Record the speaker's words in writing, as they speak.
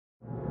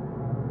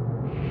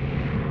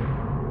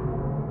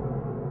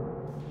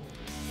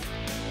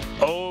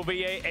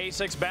OVA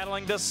A6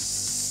 battling the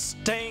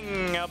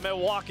sting of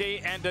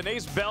Milwaukee, and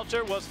Denise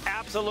Belcher was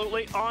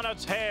absolutely on a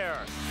tear.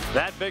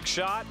 That big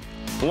shot,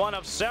 one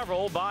of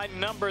several by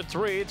number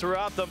 3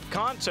 throughout the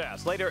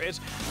contest. Later it's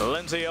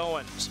Lindsay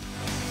Owens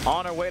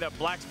on her way to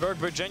Blacksburg,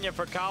 Virginia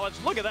for college.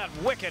 Look at that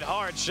wicked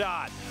hard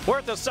shot.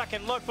 Worth a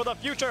second look for the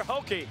future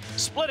Hokie,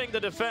 splitting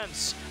the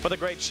defense for the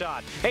great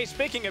shot. Hey,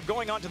 speaking of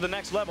going on to the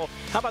next level,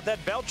 how about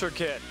that Belcher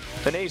kid?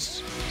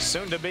 Denise,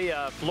 soon to be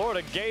a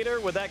Florida Gator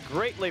with that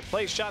greatly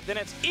placed shot. Then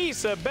it's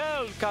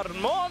Isabel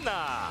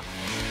Carmona.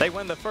 They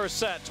win the first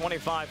set,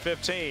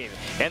 25-15.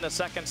 In the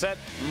second set,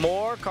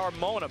 more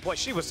Carmona. Boy,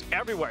 she was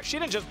everywhere. She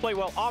didn't just play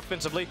well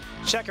offensively.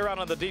 Check her out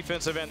on the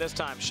defensive end this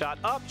time. Shot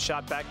up,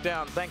 shot back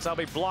down. Thanks, I'll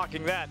be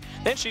blocking that.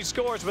 Then she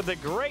scores with a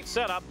great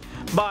setup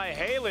by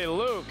Haley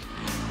Luke.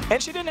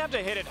 And she didn't have to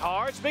hit it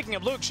hard. Speaking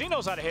of Luke, she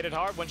knows how to hit it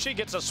hard when she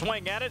gets a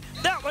swing at it.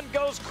 That one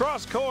goes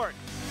cross court.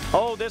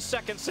 Oh, this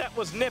second set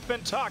was nip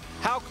and tuck.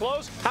 How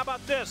close? How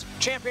about this?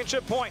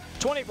 Championship point,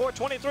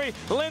 24-23.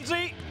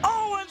 Lindsay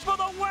Owens for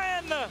the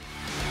win.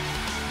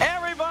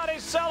 Everybody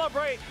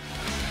celebrate.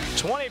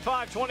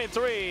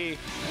 25-23.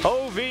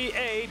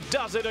 OVA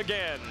does it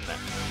again.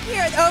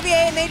 Here at OVA,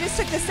 and they just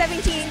took the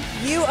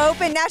 17u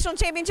Open National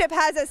Championship.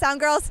 How's it sound,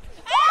 girls?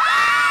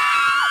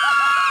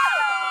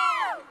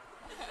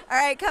 All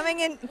right,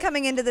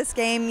 coming into this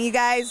game, you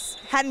guys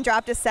hadn't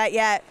dropped a set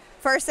yet.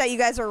 First set, you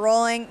guys were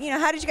rolling. You know,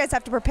 how did you guys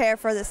have to prepare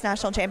for this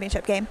national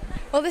championship game?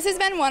 Well, this has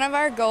been one of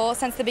our goals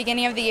since the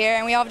beginning of the year,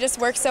 and we all just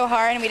worked so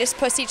hard, and we just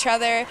pushed each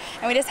other,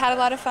 and we just had a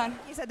lot of fun.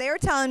 You said they were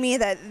telling me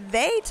that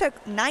they took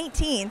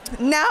 19th.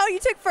 Now you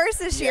took first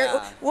this year.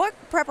 What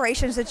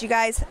preparations did you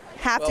guys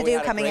have to do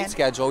coming in? We had a great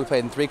schedule. We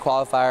played in 3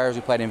 qualifiers.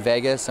 We played in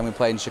Vegas and we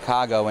played in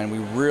Chicago, and we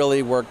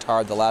really worked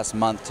hard the last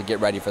month to get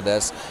ready for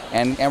this.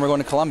 And we're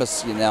going to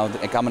Columbus, you know,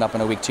 coming up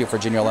in a week too for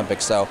Junior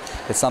Olympics. So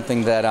it's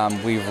something that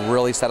we've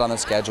really set on the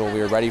schedule. We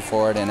were ready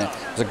for it, and it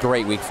was a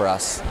great week for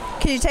us.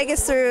 Can you take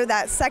us through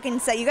that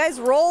second set? You guys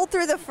rolled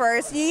through the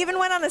first. You even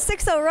went on a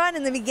 6-0 run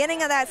in the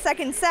beginning of that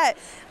second set.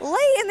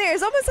 Late in there,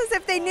 it's almost as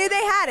if they knew they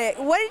had it.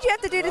 What did you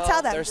have to do to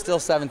tell them? They're still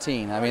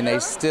 17. I mean, they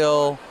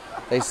still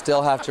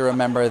have to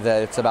remember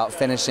that it's about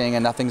finishing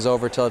and nothing's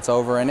over till it's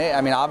over. And I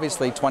mean,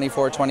 obviously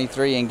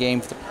 24-23 in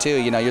game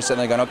 2, you know, you're sitting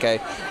there going, okay,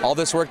 all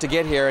this work to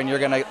get here, and you're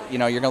gonna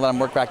let them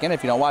work back in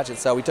if you don't watch it.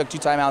 So we took 2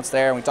 timeouts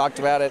there and we talked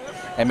about it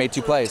and made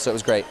 2 plays, so it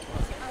was great.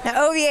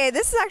 Now OVA,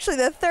 this is actually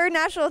the 3rd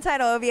national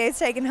title OVA's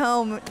taken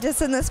home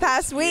just in this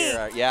past week.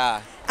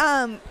 Yeah.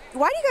 Why do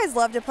you guys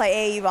love to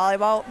play AAU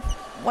volleyball?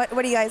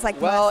 What do you guys like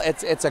the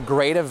most? It's a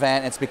great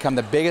event. It's become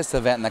the biggest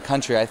event in the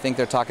country. I think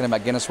they're talking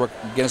about Guinness Book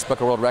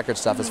of World Record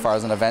stuff as far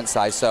as an event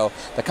size. So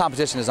the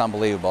competition is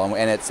unbelievable,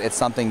 and it's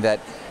something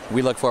that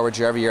we look forward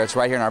to every year. It's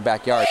right here in our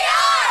backyard.